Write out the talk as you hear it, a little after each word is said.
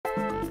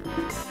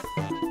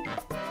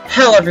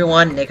Hello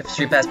everyone, Nick of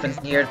StreetPass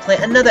Princeton here to play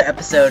another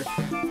episode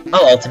of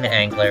Ultimate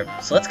Angler.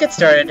 So let's get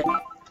started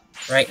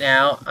right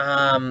now.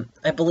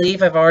 I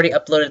believe I've already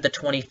uploaded the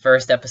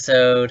 21st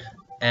episode,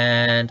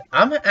 and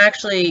I'm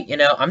actually,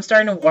 I'm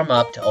starting to warm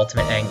up to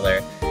Ultimate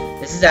Angler.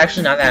 This is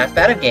actually not that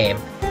bad a game.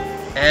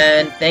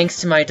 And thanks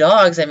to my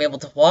dogs, I'm able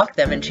to walk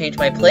them and change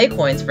my play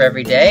coins for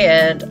every day,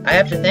 and I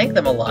have to thank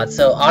them a lot.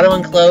 So Otto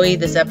and Chloe,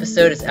 this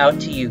episode is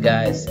out to you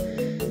guys.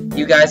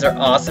 You guys are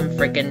awesome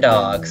freaking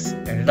dogs.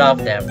 I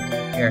love them.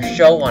 They're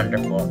so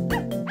wonderful.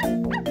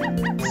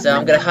 So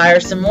I'm gonna hire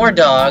some more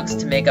dogs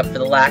to make up for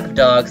the lack of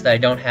dogs that I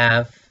don't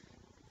have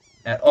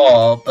at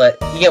all, but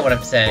you get what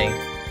I'm saying.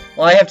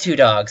 Well, I have 2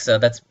 dogs, so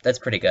that's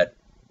pretty good.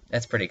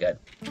 That's pretty good.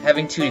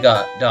 Having 2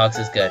 dogs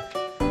is good.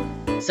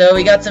 So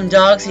we got some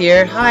dogs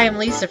here. Hi, I'm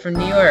Lisa from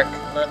New York.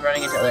 I love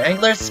running into other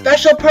anglers.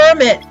 Special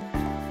permit!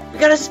 We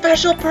got a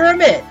special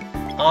permit!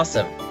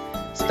 Awesome.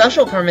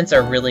 Special permits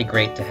are really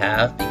great to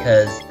have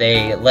because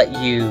they let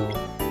you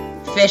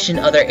fish in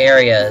other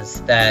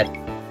areas that,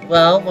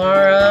 well,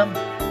 are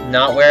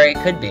not where it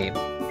could be.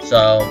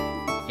 So,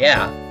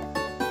 yeah.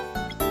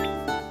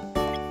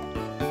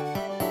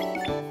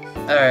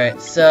 Alright,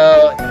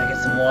 so I gotta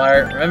get some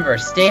water. Remember,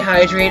 stay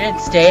hydrated,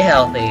 stay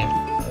healthy.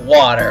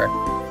 Water.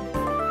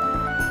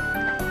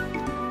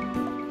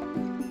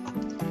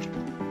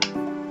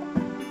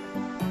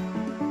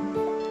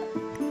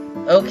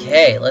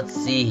 Okay, let's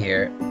see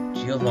here.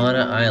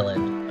 Giovanna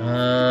Island.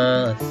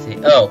 Let's see.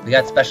 Oh, we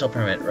got special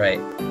permit,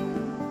 right.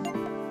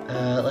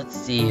 Let's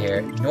see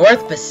here.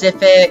 North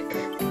Pacific.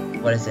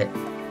 What is it?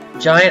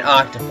 Giant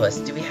octopus.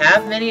 Do we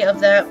have many of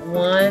that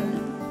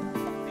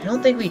one? I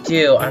don't think we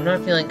do. I'm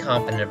not feeling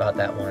confident about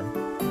that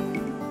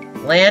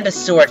one. Land a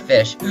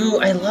swordfish. Ooh,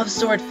 I love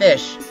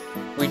swordfish.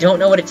 We don't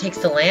know what it takes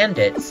to land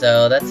it,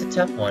 so that's a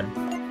tough one.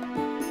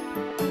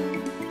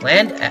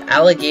 Land a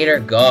Alligator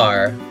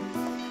Gar.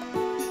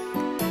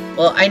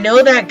 Well, I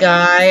know that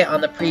guy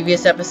on the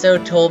previous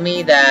episode told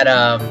me that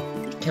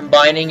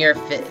combining your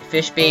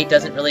fish bait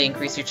doesn't really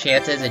increase your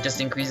chances, it just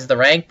increases the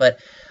rank, but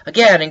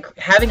again,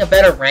 having a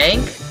better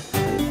rank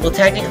will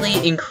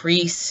technically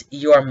increase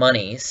your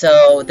money,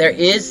 so there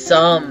is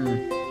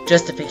some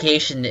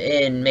justification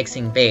in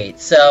mixing bait.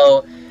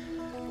 So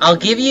I'll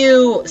give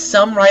you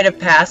some rite of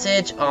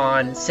passage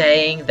on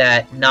saying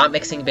that not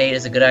mixing bait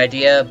is a good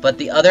idea, but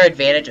the other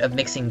advantage of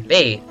mixing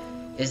bait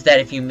is that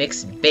if you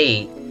mix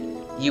bait,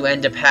 you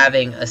end up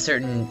having a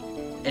certain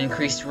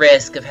increased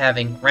risk of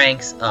having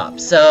ranks up.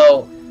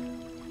 So,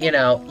 you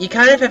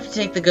kind of have to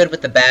take the good with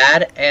the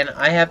bad, and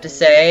I have to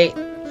say,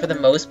 for the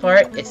most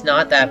part, it's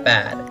not that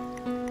bad.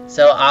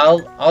 So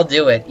I'll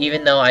do it,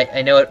 even though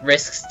I know it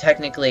risks,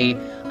 technically,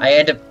 I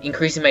end up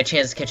increasing my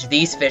chance to catch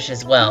these fish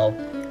as well,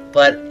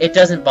 but it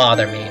doesn't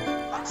bother me.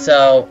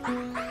 So,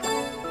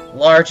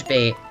 large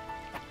bait.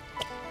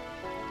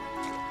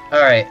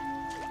 Alright.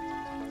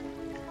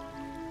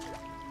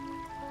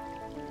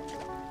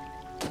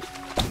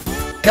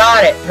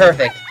 Got it!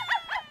 Perfect.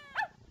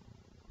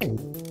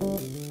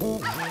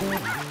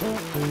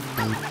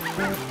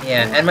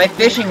 Yeah, and my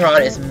fishing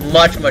rod is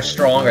much, much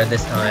stronger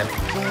this time.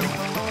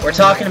 We're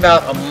talking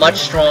about a much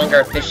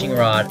stronger fishing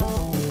rod.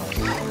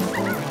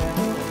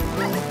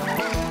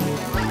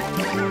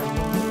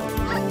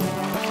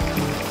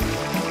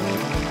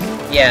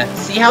 Yeah,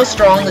 see how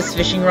strong this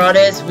fishing rod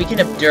is? We can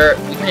endure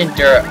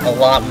a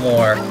lot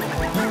more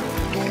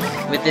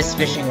with this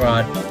fishing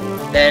rod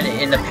than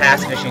in the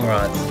past fishing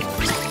rods.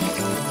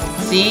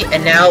 See,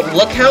 and now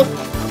look how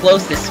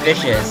close this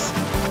fish is.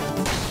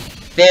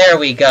 There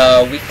we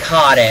go, we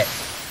caught it.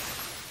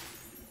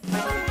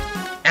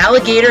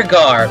 Alligator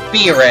Gar,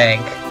 B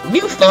rank,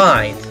 new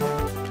find.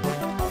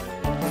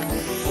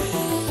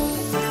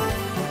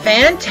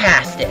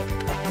 Fantastic.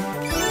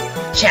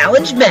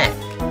 Challenge met.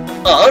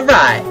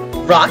 Alright,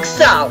 rock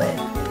solid.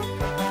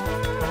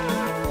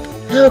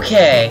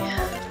 Okay,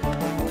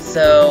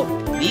 so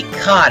we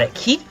caught it.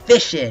 Keep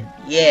fishing,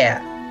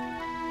 yeah.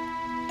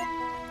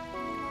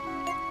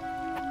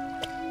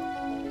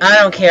 I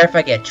don't care if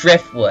I get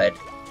driftwood.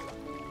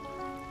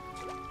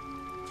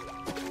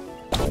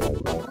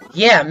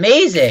 Yeah,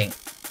 amazing!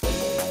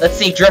 Let's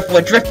see,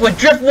 driftwood, driftwood,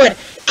 driftwood!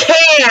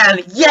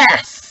 Can!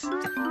 Yes!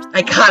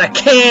 I got a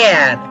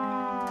can!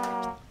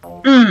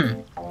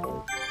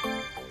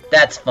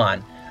 That's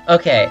fun.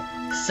 Okay,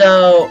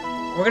 so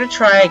we're gonna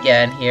try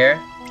again here.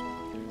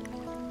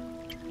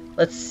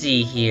 Let's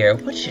see here.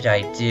 What should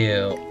I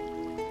do?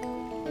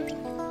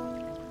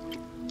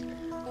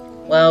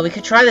 Well, we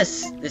could try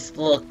this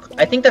little...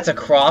 I think that's a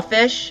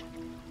crawfish.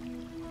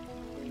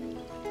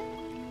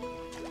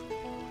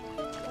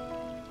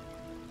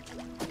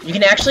 You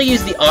can actually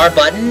use the R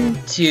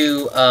button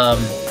to,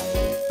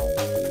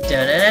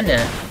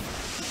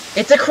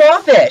 It's a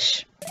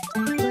crawfish!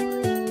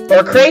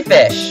 Or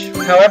crayfish,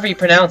 however you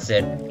pronounce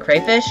it.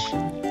 Crayfish?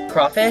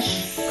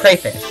 Crawfish?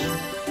 Crayfish.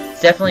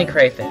 It's definitely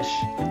crayfish.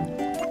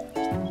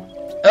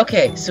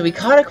 Okay, so we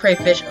caught a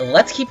crayfish.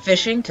 Let's keep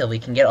fishing till we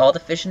can get all the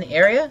fish in the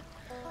area.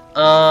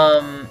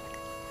 Well,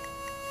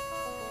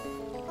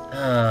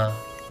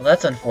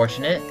 that's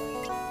unfortunate.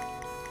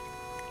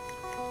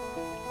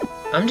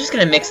 I'm just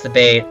gonna mix the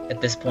bait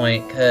at this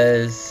point,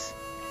 because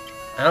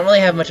I don't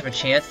really have much of a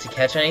chance to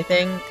catch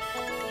anything.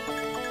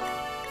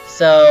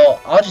 So,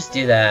 I'll just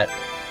do that.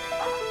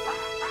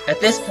 At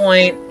this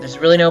point, there's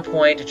really no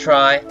point to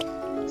try,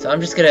 so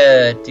I'm just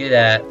gonna do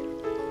that.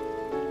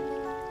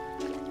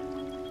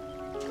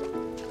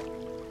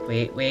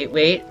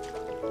 Wait.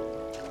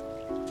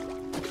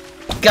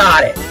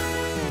 Got it!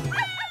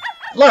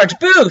 Large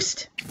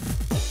boost!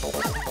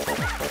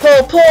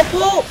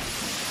 Pull!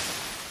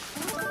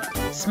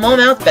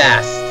 Smallmouth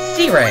bass,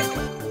 C rank,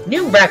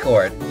 new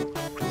record.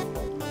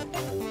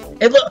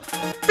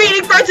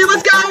 Feeding frenzy,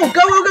 let's go!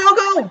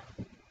 Go!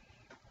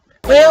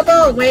 Whale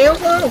ball!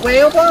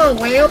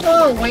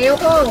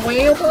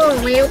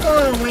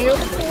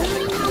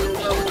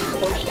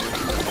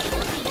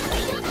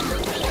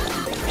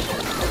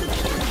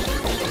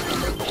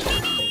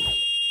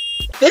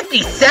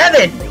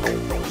 57!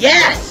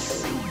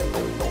 Yes!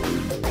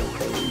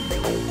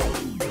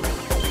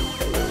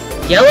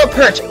 Yellow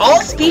perch,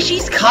 all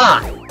species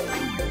caught!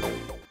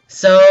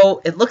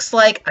 So, it looks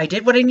like I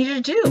did what I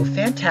needed to do.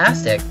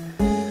 Fantastic.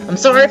 I'm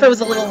sorry if I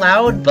was a little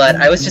loud, but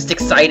I was just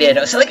excited.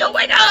 I was like, oh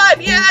my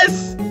god,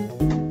 yes!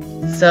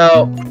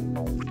 So,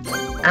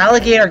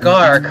 Alligator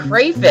Gar,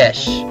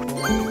 crayfish,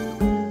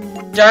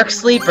 dark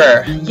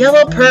sleeper,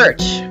 yellow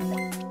perch.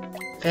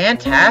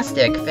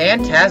 Fantastic.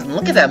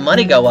 Look at that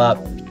money go up.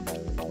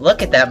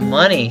 Look at that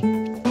money.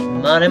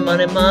 Money.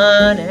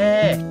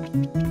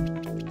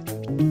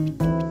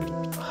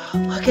 Oh,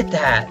 look at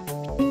that.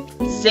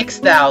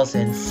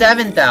 6,000,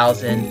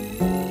 7,000.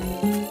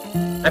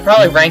 I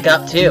probably rank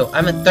up too.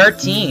 I'm at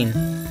 13.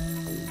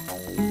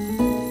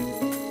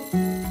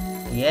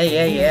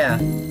 Yeah.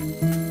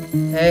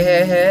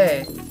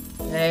 Hey.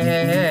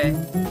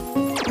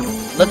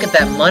 Look at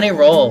that money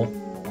roll.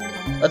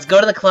 Let's go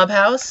to the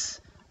clubhouse.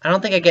 I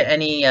don't think I get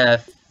any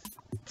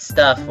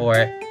stuff for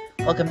it.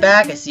 Welcome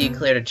back. I see you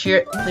cleared a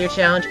clear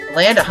challenge.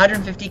 Land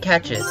 150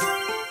 catches.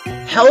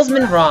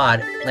 Hellsman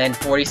rod. Land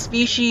 40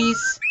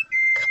 species.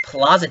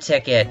 Plaza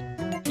ticket.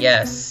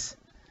 Yes.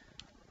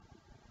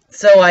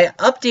 So I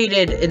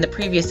updated in the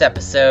previous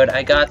episode.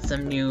 I got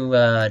some new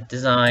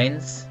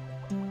designs.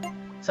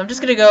 So I'm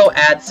just gonna go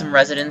add some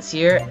residents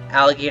here.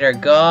 Alligator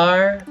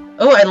Gar.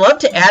 Oh, I'd love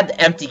to add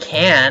the empty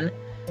can.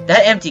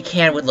 That empty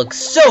can would look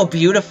so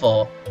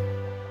beautiful.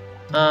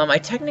 I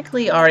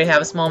technically already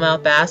have a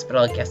smallmouth bass, but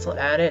I guess I'll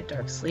add it.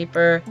 Dark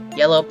sleeper,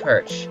 yellow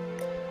perch.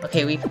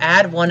 Okay, we've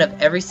added one of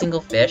every single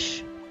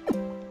fish.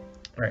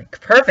 Alright,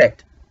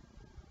 perfect.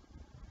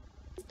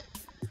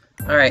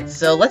 Alright,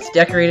 so let's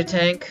decorate a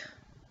tank.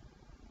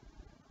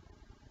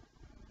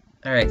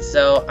 Alright,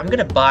 so I'm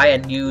gonna buy a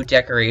new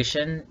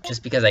decoration,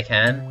 just because I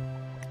can.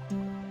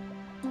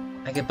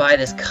 I could buy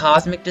this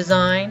cosmic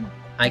design.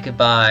 I could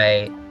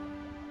buy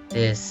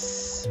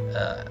this,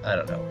 I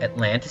don't know,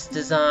 Atlantis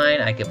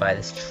design. I could buy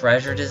this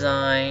treasure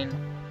design.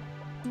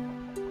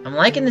 I'm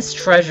liking this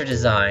treasure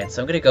design,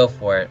 so I'm gonna go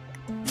for it.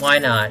 Why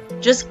not?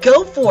 Just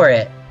go for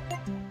it!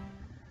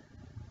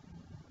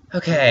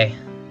 Okay.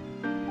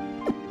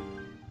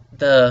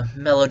 The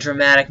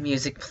melodramatic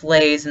music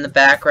plays in the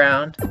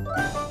background.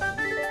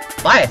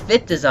 Buy a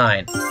fit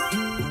design.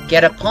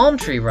 Get a palm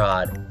tree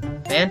rod.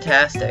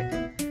 Fantastic.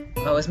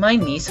 Oh, is my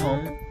niece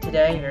home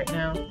today, right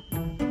now?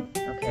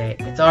 Okay,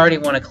 it's already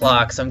 1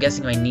 o'clock, so I'm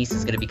guessing my niece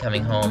is gonna be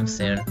coming home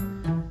soon.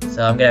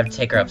 So I'm gonna have to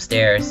take her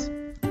upstairs.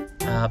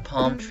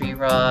 Palm tree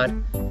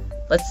rod.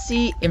 Let's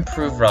see,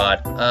 improve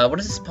rod. What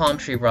is this palm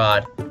tree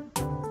rod?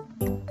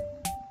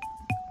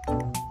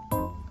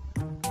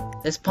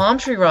 This palm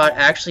tree rod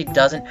actually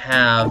doesn't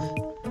have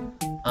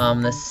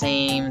the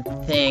same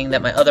thing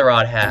that my other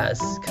rod has,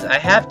 because I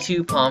have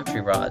 2 palm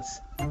tree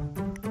rods.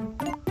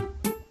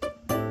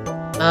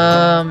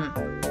 I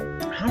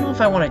don't know if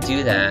I want to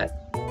do that.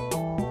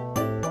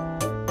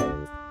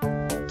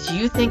 Do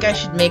you think I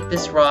should make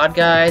this rod,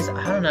 guys?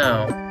 I don't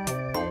know.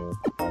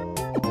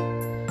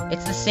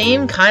 It's the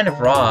same kind of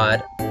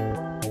rod.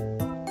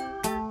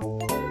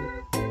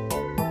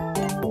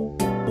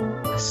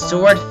 A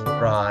sword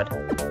rod.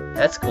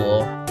 That's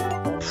cool.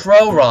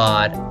 Pro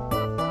rod.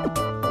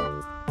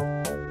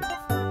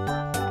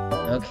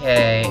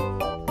 Okay.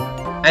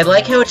 I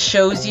like how it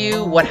shows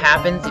you what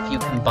happens if you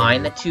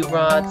combine the 2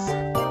 rods.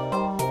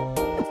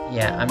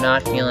 Yeah, I'm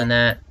not feeling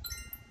that.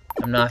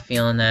 I'm not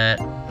feeling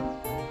that.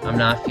 I'm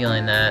not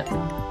feeling that.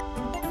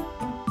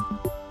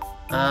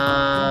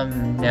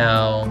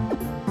 No.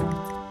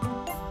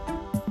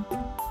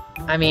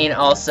 I mean,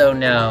 also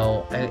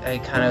no. I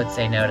kind of would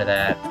say no to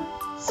that.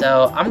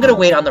 So, I'm gonna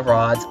wait on the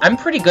rods. I'm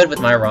pretty good with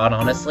my rod,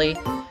 honestly.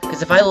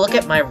 Because if I look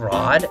at my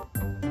rod,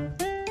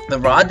 the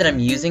rod that I'm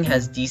using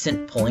has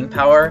decent pulling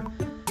power.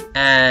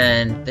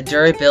 And the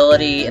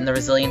durability and the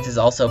resilience is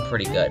also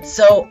pretty good.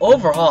 So,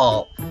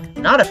 overall,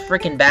 not a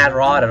freaking bad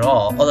rod at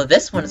all. Although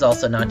this one is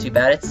also not too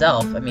bad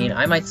itself. I mean,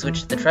 I might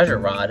switch to the treasure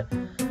rod.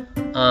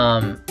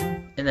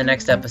 In the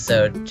next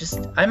episode.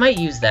 I might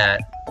use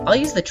that. I'll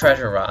use the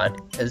treasure rod.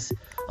 Because,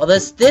 although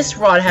this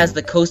rod has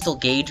the coastal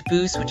gauge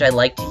boost, which I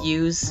like to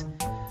use.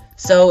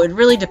 So, it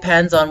really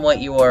depends on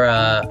what your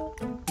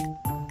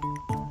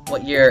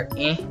what your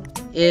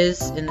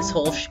is in this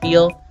whole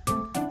spiel.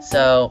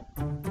 So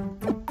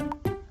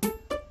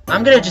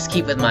I'm gonna just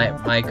keep with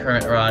my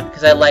current rod,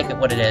 because I like it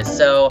what it is.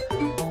 So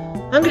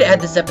I'm gonna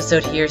end this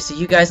episode here, so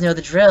you guys know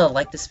the drill.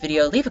 Like this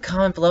video, leave a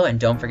comment below, and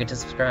don't forget to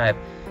subscribe.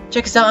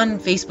 Check us out on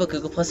Facebook,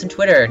 Google+, and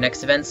Twitter.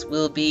 Next events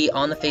will be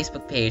on the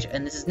Facebook page.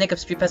 And this is Nick of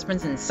StreetPass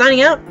Princeton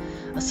signing out.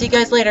 I'll see you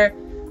guys later.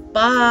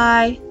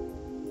 Bye!